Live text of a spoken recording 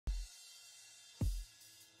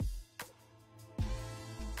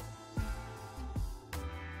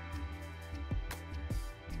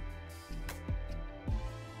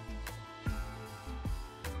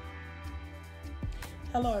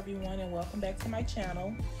Hello everyone and welcome back to my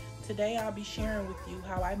channel. Today I'll be sharing with you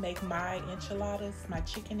how I make my enchiladas, my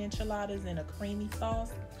chicken enchiladas in a creamy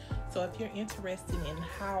sauce. So if you're interested in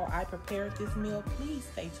how I prepared this meal, please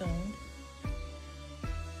stay tuned.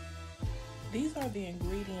 These are the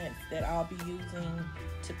ingredients that I'll be using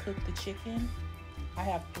to cook the chicken. I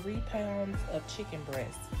have 3 pounds of chicken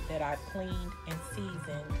breasts that I've cleaned and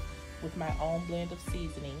seasoned with my own blend of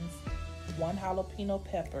seasonings. 1 jalapeno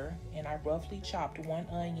pepper, and I roughly chopped 1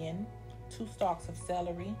 onion, 2 stalks of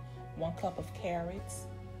celery, 1 cup of carrots.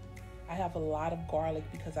 I have a lot of garlic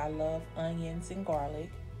because I love onions and garlic.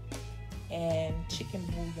 And chicken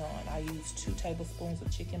bouillon. I use 2 tablespoons of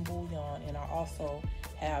chicken bouillon, and I also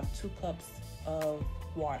have 2 cups of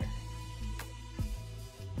water.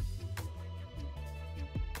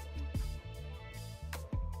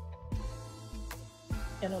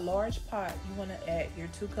 In a large pot, you want to add your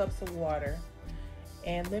 2 cups of water.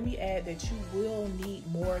 And let me add that you will need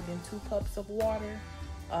more than 2 cups of water.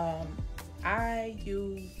 I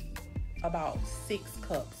use about 6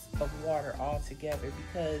 cups of water altogether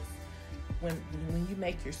because when you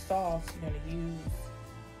make your sauce, you're going to use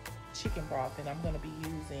chicken broth, and I'm going to be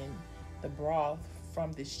using the broth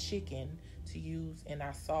from this chicken to use in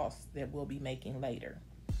our sauce that we'll be making later.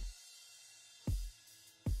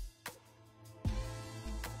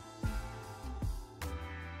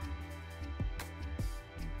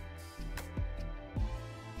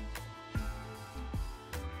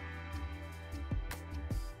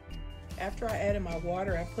 After I added my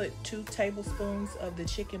water, I put 2 tablespoons of the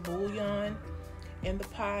chicken bouillon in the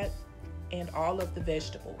pot and all of the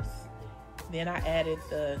vegetables. Then I added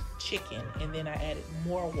the chicken, and then I added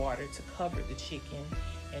more water to cover the chicken,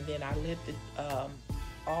 and then I let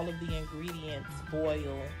all of the ingredients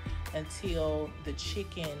boil until the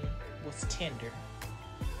chicken was tender.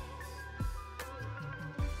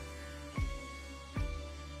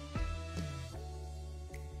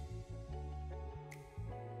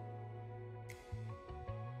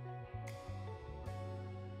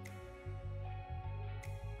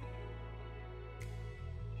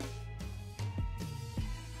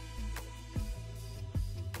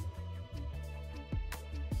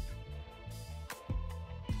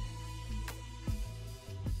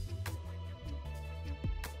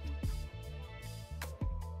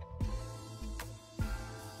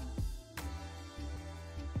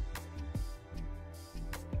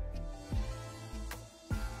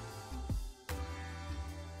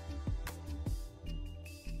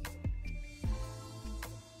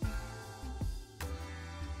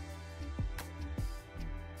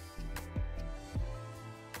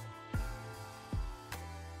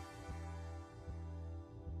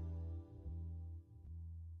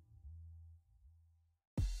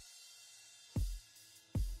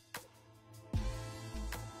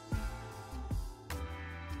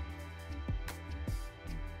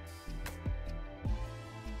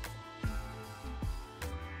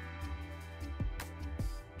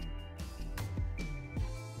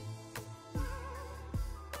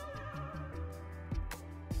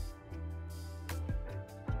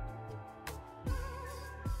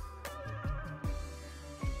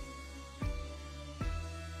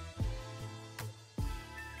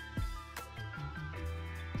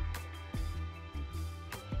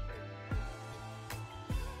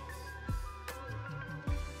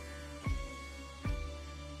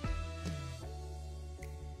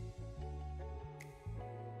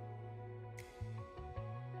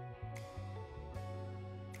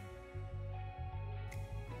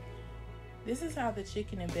 This is how the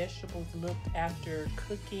chicken and vegetables looked after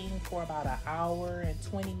cooking for about 1 hour and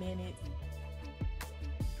 20 minutes.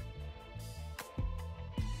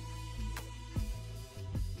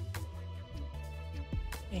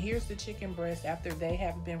 And here's the chicken breast after they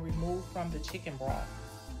have been removed from the chicken broth.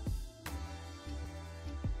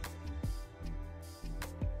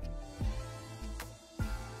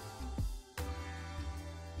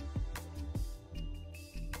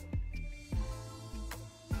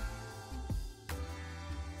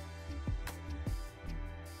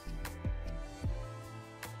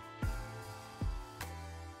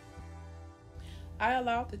 I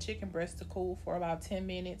allowed the chicken breast to cool for about 10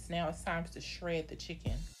 minutes. Now it's time to shred the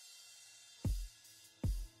chicken.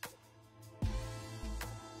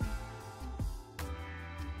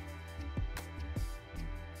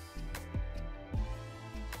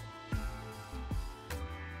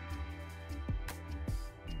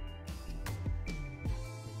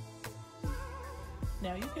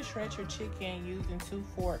 Now you can shred your chicken using 2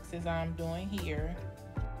 forks as I'm doing here.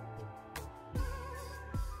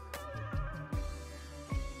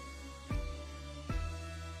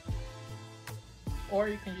 or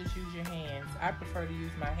you can just use your hands. I prefer to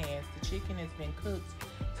use my hands. The chicken has been cooked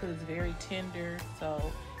till it's very tender, so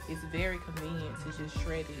it's very convenient to just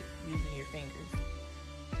shred it using your fingers.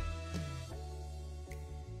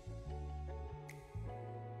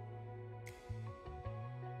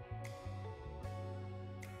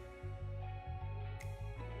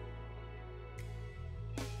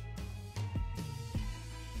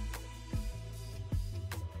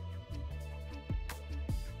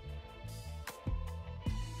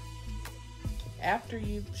 After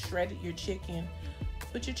you've shredded your chicken,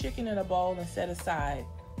 put your chicken in a bowl and set aside.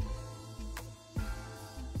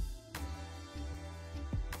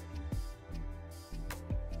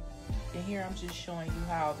 And here I'm just showing you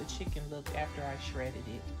how the chicken looked after I shredded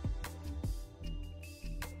it.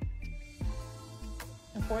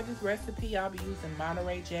 And for this recipe, I'll be using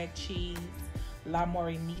Monterey Jack cheese, La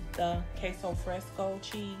Morenita queso fresco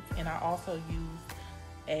cheese, and I also use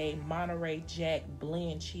a Monterey Jack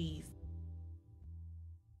blend cheese.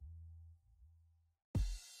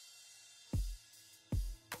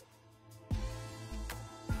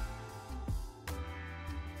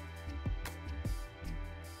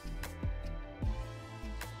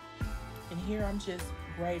 And here I'm just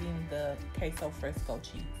grating the queso fresco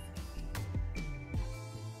cheese.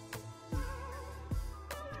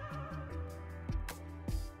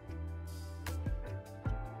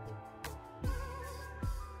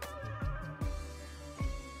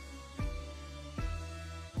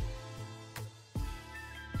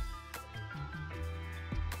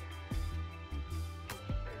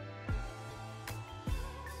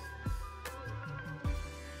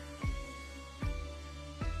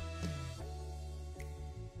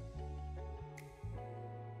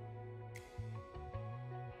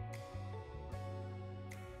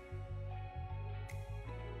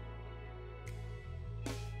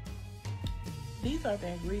 These are the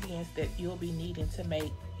ingredients that you'll be needing to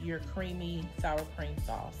make your creamy sour cream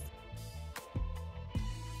sauce.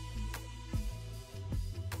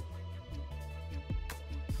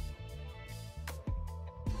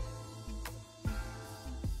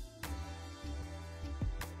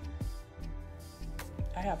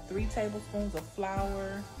 I have 3 tablespoons of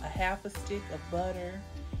flour, a half a stick of butter,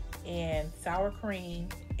 and sour cream,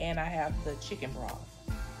 and I have the chicken broth.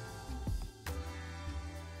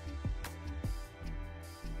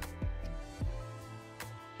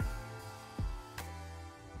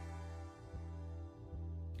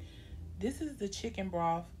 This is the chicken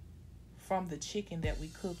broth from the chicken that we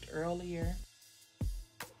cooked earlier.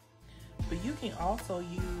 But you can also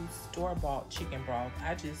use store-bought chicken broth.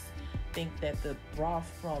 I just think that the broth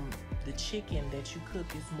from the chicken that you cook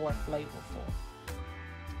is more flavorful.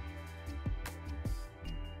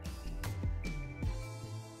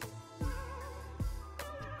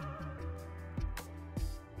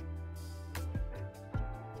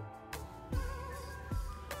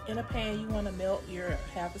 In a pan, you want to melt your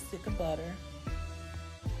half a stick of butter.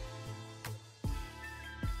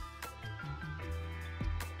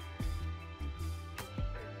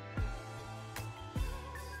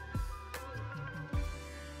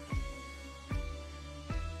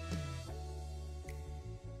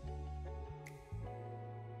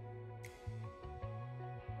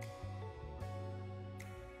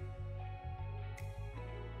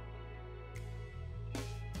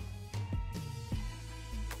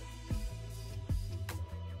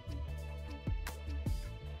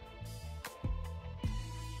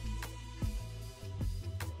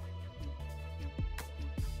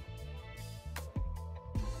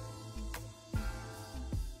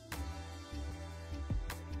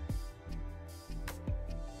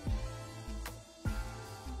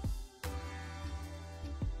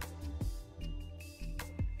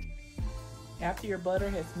 After your butter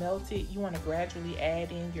has melted, you want to gradually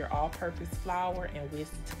add in your all-purpose flour and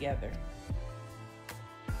whisk together.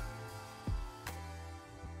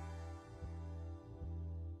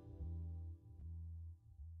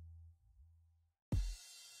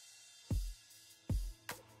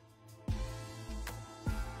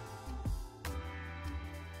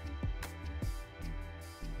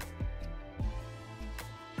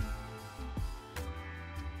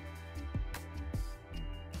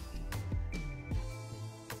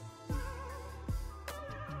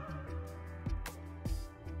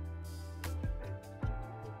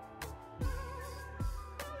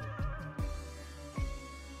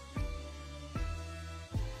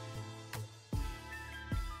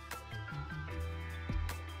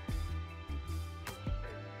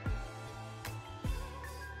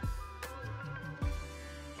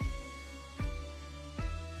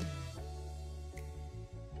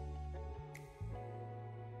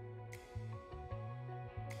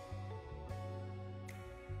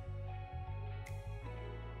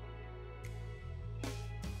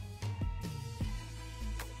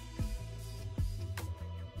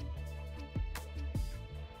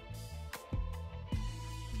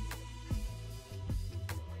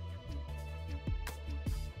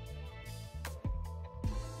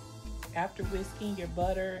 After whisking your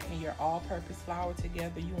butter and your all-purpose flour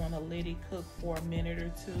together, you want to let it cook for a minute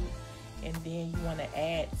or two, and then you want to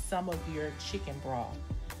add some of your chicken broth.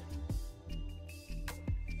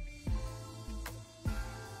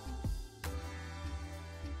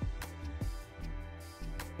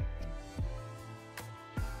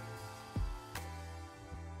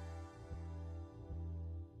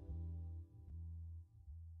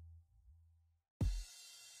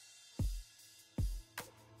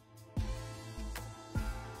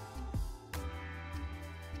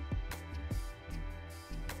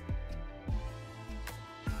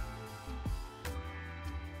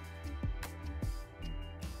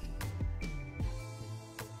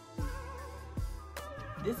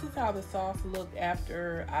 This is how the sauce looked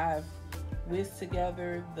after I've whisked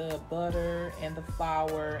together the butter and the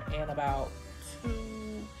flour and about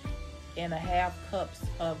 2.5 cups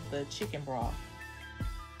of the chicken broth.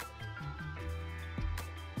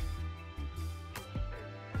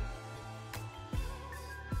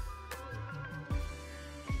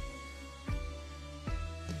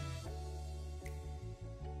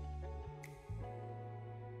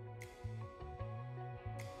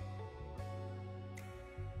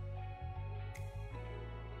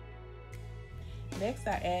 Next,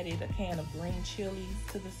 I added a can of green chilies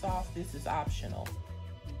to the sauce. This is optional.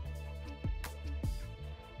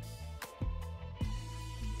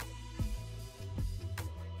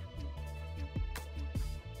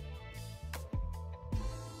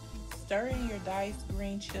 Stir in your diced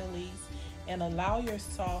green chilies and allow your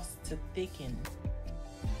sauce to thicken.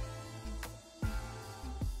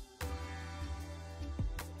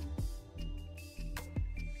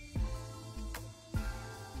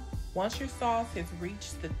 Once your sauce has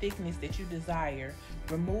reached the thickness that you desire,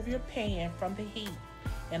 remove your pan from the heat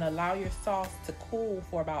and allow your sauce to cool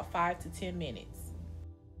for about 5 to 10 minutes.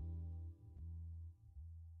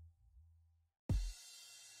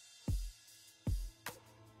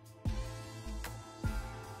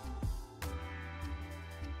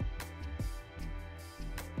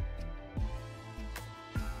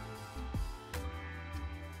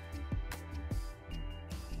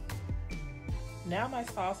 Now my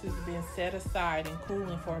sauce has been set aside and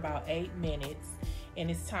cooling for about 8 minutes,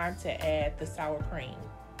 and it's time to add the sour cream.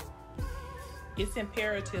 It's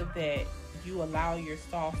imperative that you allow your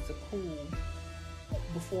sauce to cool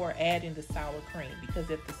before adding the sour cream, because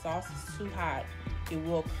if the sauce is too hot, it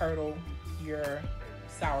will curdle your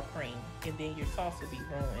sour cream and then your sauce will be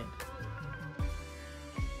ruined.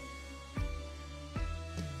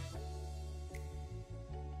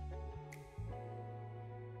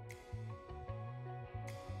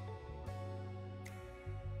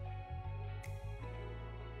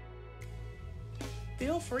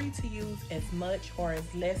 Feel free to use as much or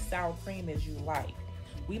as less sour cream as you like.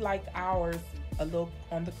 We like ours a little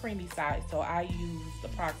on the creamy side, so I used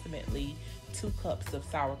approximately 2 cups of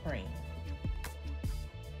sour cream.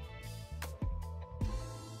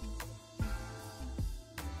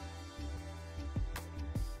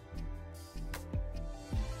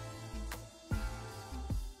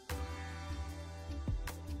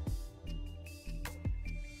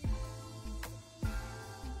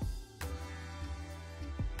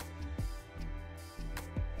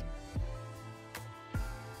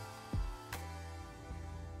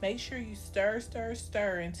 Make sure you stir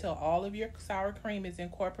until all of your sour cream is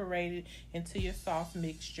incorporated into your sauce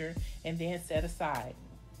mixture, and then set aside.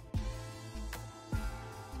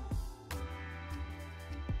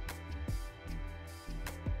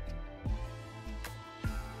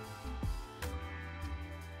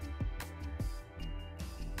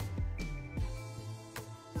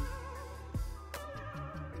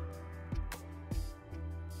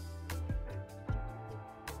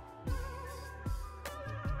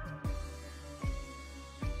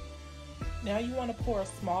 Now you want to pour a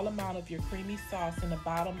small amount of your creamy sauce in the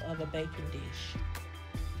bottom of a baking dish.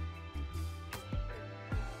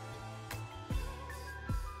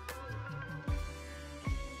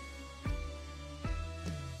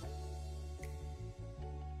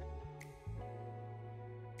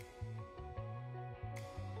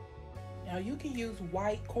 Now you can use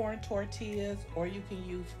white corn tortillas or you can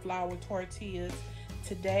use flour tortillas.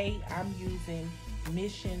 Today I'm using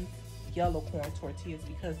Mission's yellow corn tortillas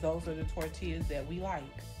because those are the tortillas that we like.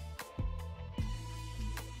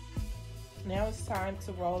 Now it's time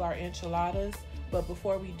to roll our enchiladas, but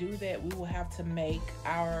before we do that, we will have to make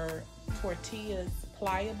our tortillas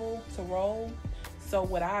pliable to roll. So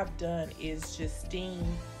what I've done is just steam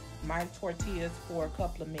my tortillas for a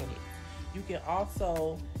couple of minutes. You can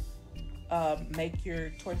also make your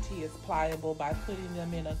tortillas pliable by putting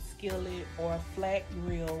them in a skillet or a flat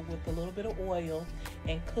grill with a little bit of oil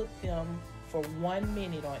and cook them for 1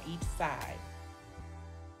 minute on each side.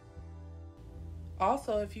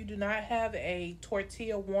 Also, if you do not have a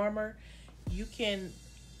tortilla warmer, you can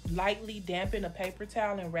lightly dampen a paper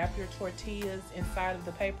towel and wrap your tortillas inside of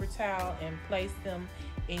the paper towel and place them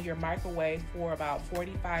in your microwave for about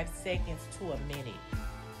 45 seconds to a minute.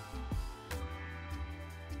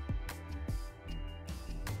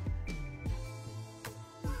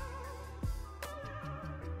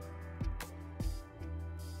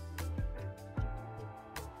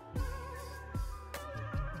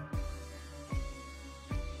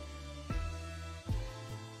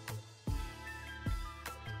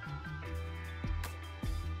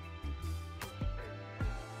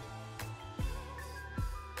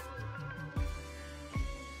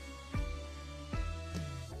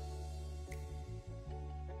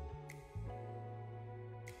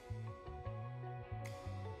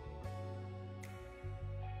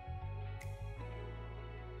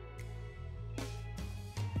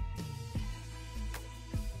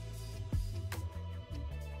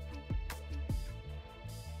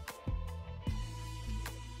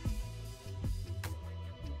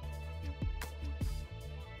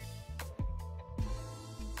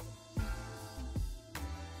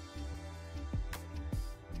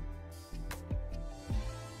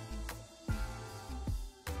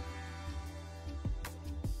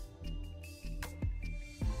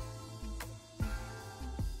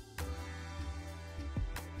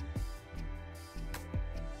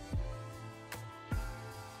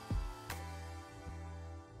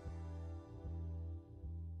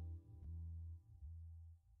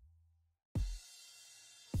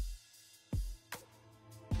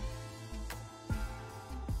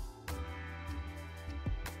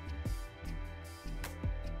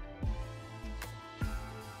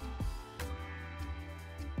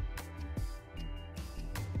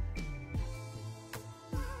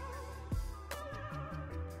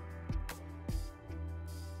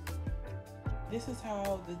 This is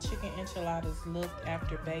how the chicken enchiladas looked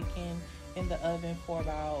after baking in the oven for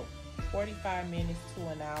about 45 minutes to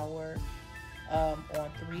an hour on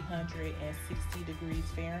 360 degrees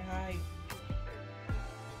Fahrenheit.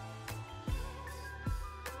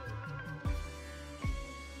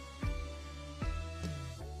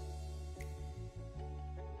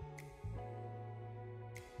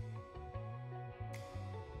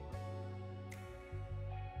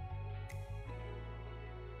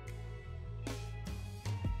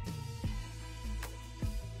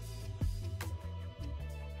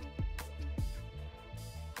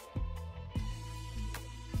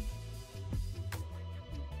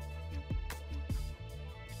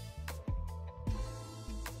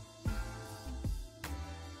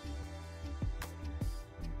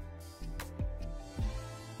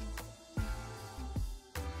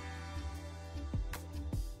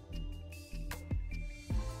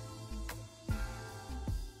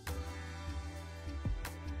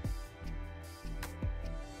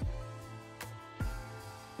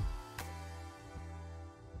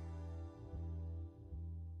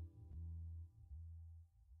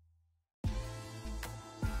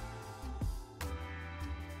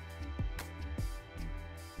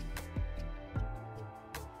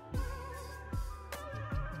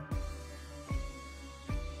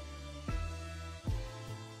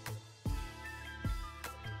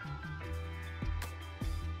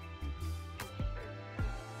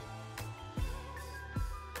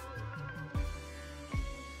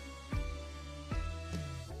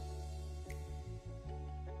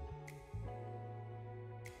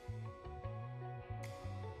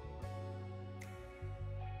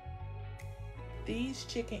 These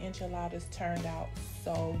chicken enchiladas turned out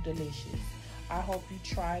so delicious. I hope you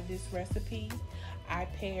try this recipe. I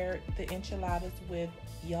paired the enchiladas with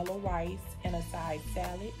yellow rice and a side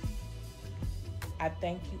salad. I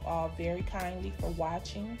thank you all very kindly for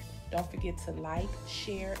watching. Don't forget to like,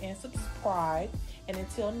 share, and subscribe. And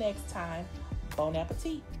until next time, bon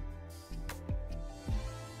appetit.